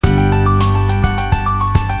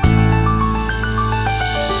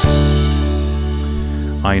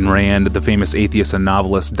Ayn Rand, the famous atheist and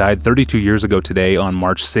novelist, died 32 years ago today on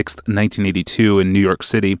March 6th, 1982 in New York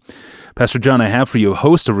City. Pastor John, I have for you a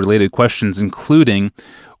host of related questions, including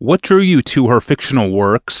what drew you to her fictional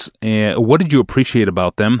works? What did you appreciate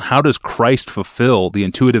about them? How does Christ fulfill the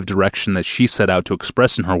intuitive direction that she set out to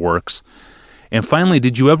express in her works? And finally,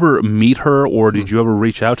 did you ever meet her or did you ever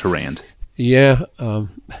reach out to Rand? Yeah.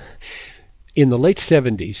 In the late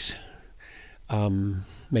 70s,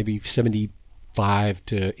 maybe 75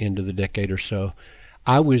 to end of the decade or so,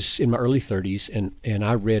 I was in my early 30s and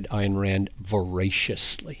I read Ayn Rand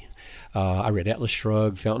voraciously. I read Atlas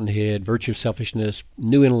Shrugged, Fountainhead, Virtue of Selfishness,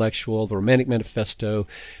 New Intellectual, The Romantic Manifesto,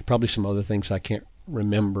 probably some other things I can't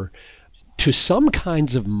remember. To some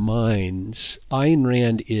kinds of minds, Ayn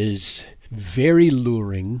Rand is very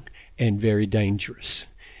luring and very dangerous.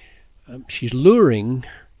 She's luring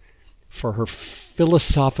for her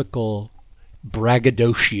philosophical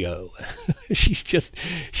braggadocio.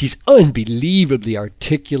 she's unbelievably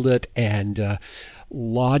articulate and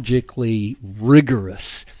logically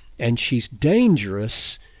rigorous. And she's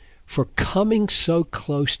dangerous for coming so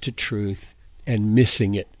close to truth and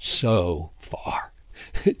missing it so far.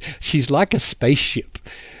 She's like a spaceship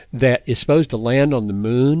that is supposed to land on the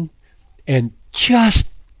moon and just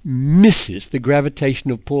misses the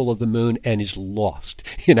gravitational pull of the moon and is lost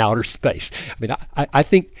in outer space. I mean, I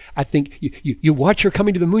think you watch her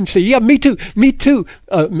coming to the moon and say, "Yeah, me too,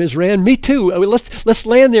 Ms. Rand, me too. Let's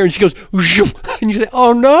land there." And she goes, and you say,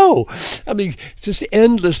 "Oh no!" I mean, it's just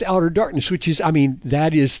endless outer darkness, which is, I mean,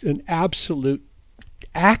 that is an absolute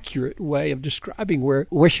accurate way of describing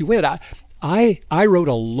where she went. I wrote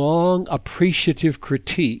a long appreciative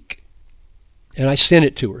critique. And I sent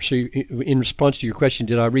it to her. So in response to your question,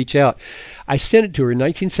 did I reach out? I sent it to her in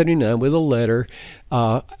 1979 with a letter.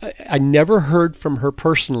 I never heard from her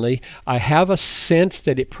personally. I have a sense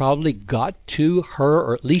that it probably got to her,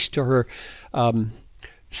 or at least to her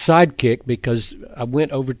sidekick, because I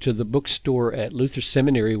went over to the bookstore at Luther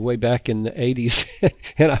Seminary way back in the 80s,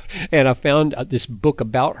 and I found this book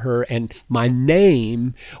about her, and my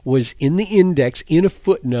name was in the index in a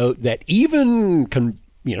footnote that even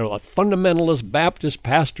fundamentalist Baptist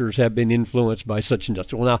pastors have been influenced by such and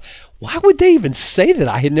such. Well, now, why would they even say that?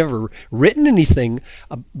 I had never written anything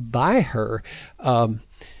by her.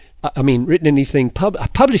 Written anything,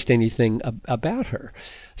 published anything about her.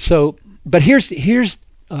 So, but here's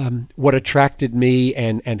what attracted me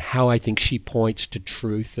and how I think she points to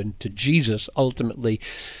truth and to Jesus ultimately.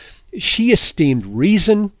 She esteemed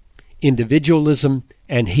reason, individualism,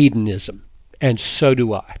 and hedonism, and so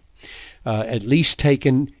do I. At least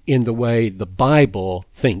taken in the way the Bible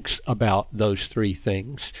thinks about those three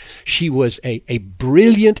things. She was a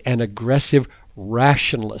brilliant and aggressive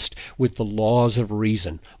rationalist with the laws of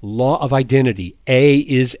reason. Law of identity. A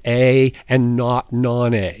is A and not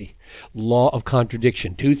non-A. Law of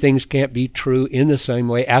contradiction. Two things can't be true in the same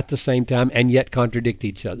way at the same time and yet contradict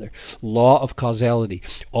each other. Law of causality.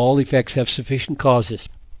 All effects have sufficient causes.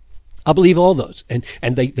 I believe all those. And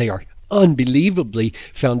they are unbelievably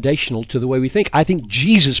foundational to the way we think. I think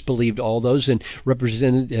Jesus believed all those and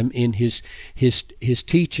represented them in his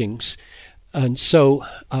teachings. And so,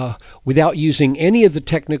 without using any of the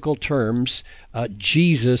technical terms,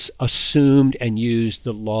 Jesus assumed and used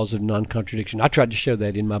the laws of non-contradiction. I tried to show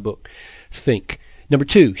that in my book, Think. Number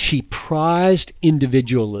two, she prized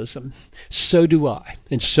individualism. So do I,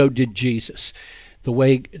 and so did Jesus, the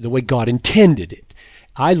way God intended it.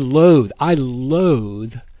 I loathe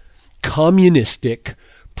communistic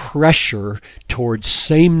pressure towards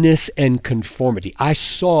sameness and conformity. I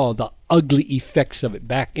saw the ugly effects of it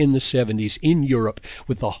back in the 70s in Europe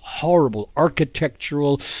with the horrible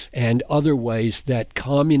architectural and other ways that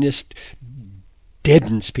communist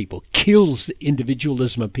deadens people, kills the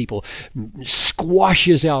individualism of people,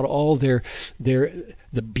 squashes out all the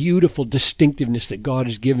beautiful distinctiveness that God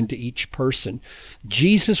has given to each person.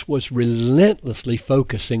 Jesus was relentlessly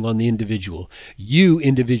focusing on the individual. You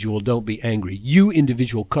individual, don't be angry. You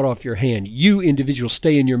individual, cut off your hand. You individual,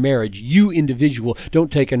 stay in your marriage. You individual,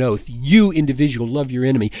 don't take an oath. You individual, love your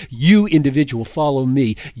enemy. You individual, follow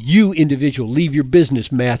me. You individual, leave your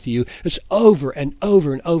business, Matthew. It's over and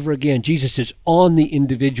over and over again. Jesus is on the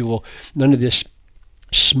individual. None of this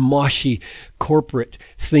smoshy corporate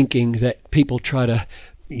thinking that people try to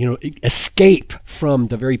escape from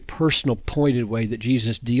the very personal, pointed way that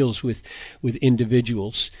Jesus deals with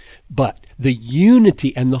individuals, but the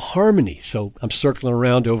unity and the harmony. So I'm circling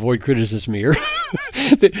around to avoid criticism here.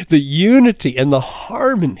 the unity and the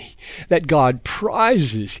harmony that God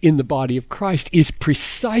prizes in the body of Christ is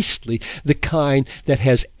precisely the kind that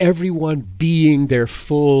has everyone being their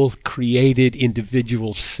full created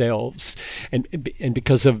individual selves, and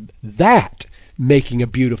because of that, making a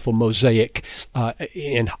beautiful mosaic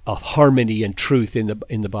of harmony and truth in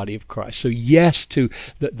the body of Christ. So yes to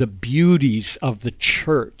the beauties of the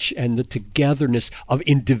church and the togetherness of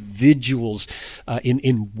individuals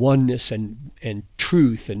in oneness and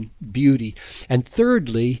truth and beauty. And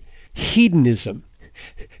thirdly, hedonism.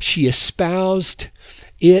 She espoused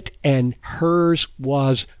it, and hers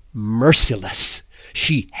was merciless.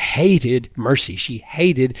 She hated mercy. She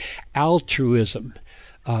hated altruism.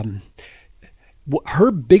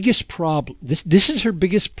 Her biggest problem, this is her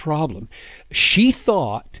biggest problem. She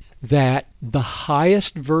thought that the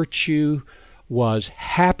highest virtue was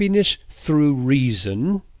happiness through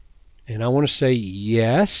reason. And I want to say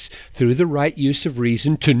yes, through the right use of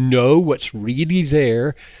reason, to know what's really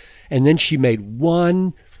there. And then she made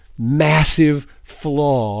one massive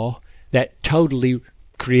flaw that totally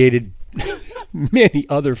created many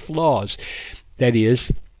other flaws. That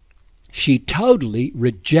is, she totally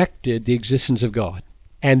rejected the existence of God.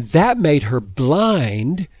 And that made her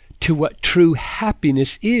blind to what true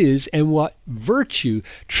happiness is and what virtue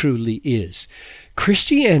truly is.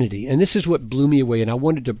 Christianity, and this is what blew me away, and I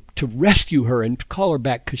wanted to rescue her and call her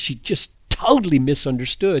back because she just totally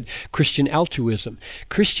misunderstood Christian altruism.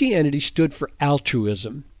 Christianity stood for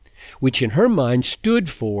altruism, which in her mind stood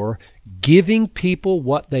for giving people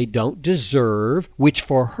what they don't deserve, which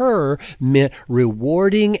for her meant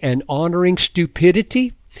rewarding and honoring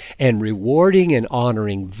stupidity, and rewarding and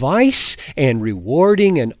honoring vice, and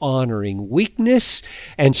rewarding and honoring weakness.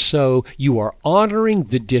 And so you are honoring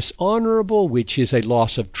the dishonorable, which is a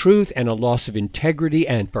loss of truth and a loss of integrity,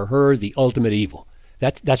 and for her, the ultimate evil.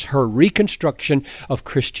 That's her reconstruction of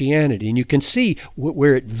Christianity. And you can see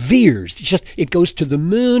where it veers. It goes to the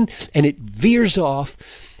moon and it veers off.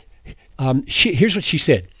 Here's what she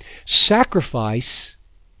said. Sacrifice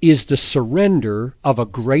is the surrender of a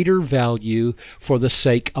greater value for the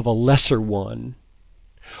sake of a lesser one,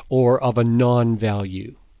 or of a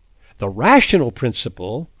non-value. The rational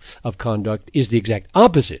principle of conduct is the exact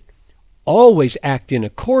opposite. Always act in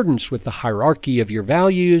accordance with the hierarchy of your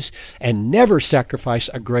values and never sacrifice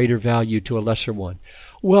a greater value to a lesser one.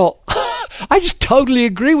 Well, I just totally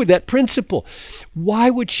agree with that principle.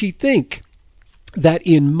 Why would she think that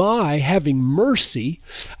in my having mercy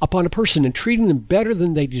upon a person and treating them better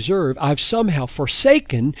than they deserve, I've somehow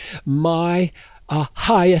forsaken my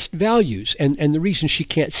highest values? And the reason she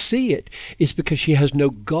can't see it is because she has no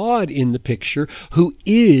God in the picture who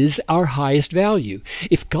is our highest value.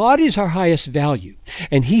 If God is our highest value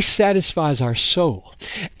and he satisfies our soul,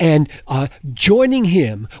 and joining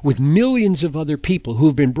him with millions of other people who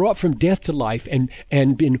have been brought from death to life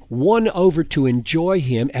and been won over to enjoy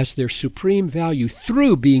him as their supreme value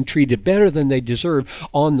through being treated better than they deserve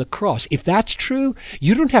on the cross, if that's true,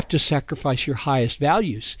 you don't have to sacrifice your highest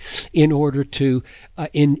values in order to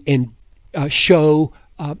show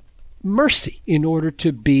mercy, in order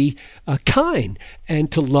to be kind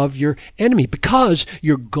and to love your enemy, because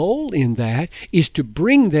your goal in that is to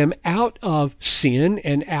bring them out of sin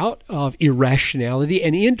and out of irrationality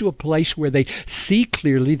and into a place where they see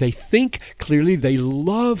clearly, they think clearly, they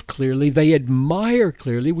love clearly, they admire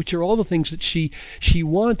clearly, which are all the things that she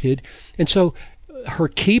wanted. And so her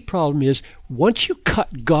key problem is, once you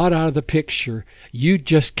cut God out of the picture, you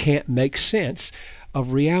just can't make sense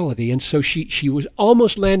of reality. And so she was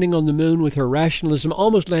almost landing on the moon with her rationalism,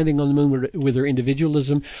 almost landing on the moon with her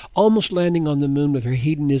individualism, almost landing on the moon with her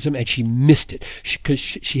hedonism, and she missed it because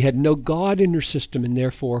she had no God in her system, and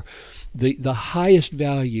therefore the highest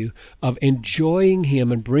value of enjoying him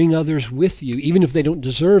and bring others with you, even if they don't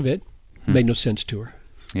deserve it, made no sense to her.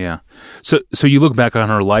 Yeah. So you look back on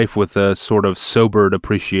her life with a sort of sobered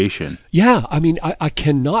appreciation. Yeah. I mean, I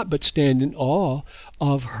cannot but stand in awe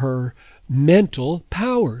of her mental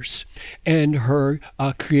powers and her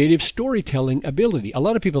creative storytelling ability. A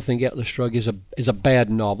lot of people think Atlas Shrugged is a bad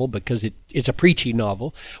novel because it's a preachy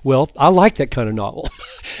novel. Well, I like that kind of novel.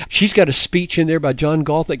 She's got a speech in there by John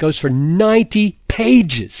Galt that goes for 90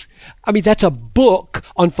 pages. I mean, that's a book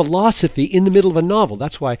on philosophy in the middle of a novel.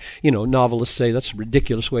 That's why, novelists say that's a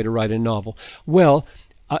ridiculous way to write a novel. Well,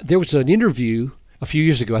 there was an interview a few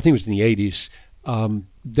years ago, I think it was in the 80s,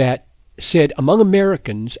 that said among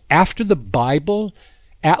Americans, after the Bible,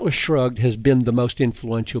 Atlas Shrugged has been the most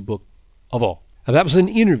influential book of all. Now, that was an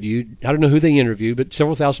interview. I don't know who they interviewed, but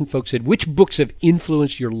several thousand folks said, which books have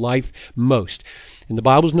influenced your life most? And the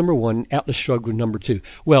Bible's number one, Atlas Shrugged was number two.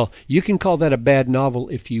 Well, you can call that a bad novel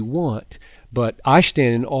if you want, but I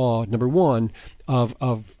stand in awe, number one, of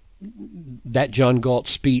that John Galt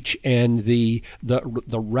speech and the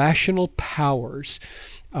rational powers.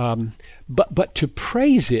 But to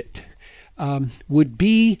praise it would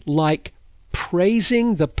be like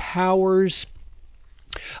praising the powers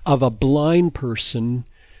of a blind person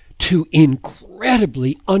to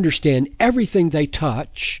incredibly understand everything they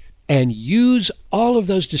touch and use all of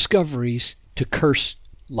those discoveries to curse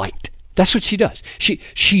light. That's what she does.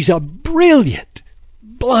 She's a brilliant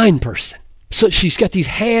blind person. So she's got these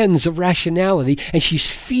hands of rationality, and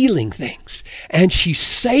she's feeling things, and she's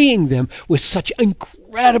saying them with such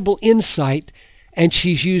incredible insight, and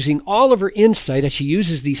she's using all of her insight as she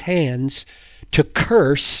uses these hands to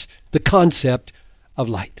curse the concept of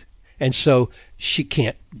light. And so she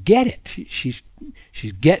can't get it. She's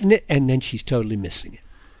getting it, and then she's totally missing it.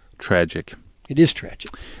 Tragic. It is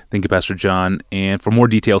tragic. Thank you, Pastor John. And for more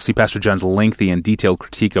details, see Pastor John's lengthy and detailed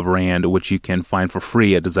critique of Rand, which you can find for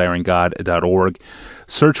free at desiringgod.org.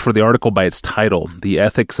 Search for the article by its title, The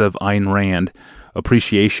Ethics of Ayn Rand,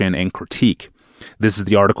 Appreciation and Critique. This is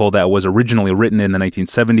the article that was originally written in the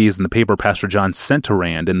 1970s in the paper Pastor John sent to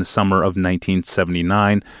Rand in the summer of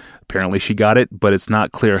 1979. Apparently she got it, but it's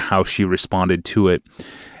not clear how she responded to it.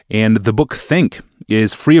 And the book Think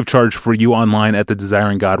is free of charge for you online at the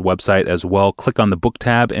Desiring God website as well. Click on the book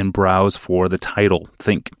tab and browse for the title,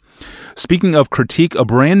 Think. Speaking of critique, a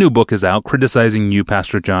brand new book is out criticizing you,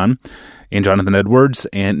 Pastor John, and Jonathan Edwards,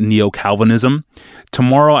 and Neo-Calvinism.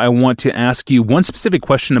 Tomorrow I want to ask you one specific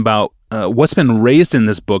question about what's been raised in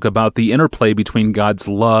this book about the interplay between God's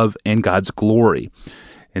love and God's glory.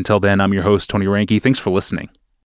 Until then, I'm your host, Tony Reinke. Thanks for listening.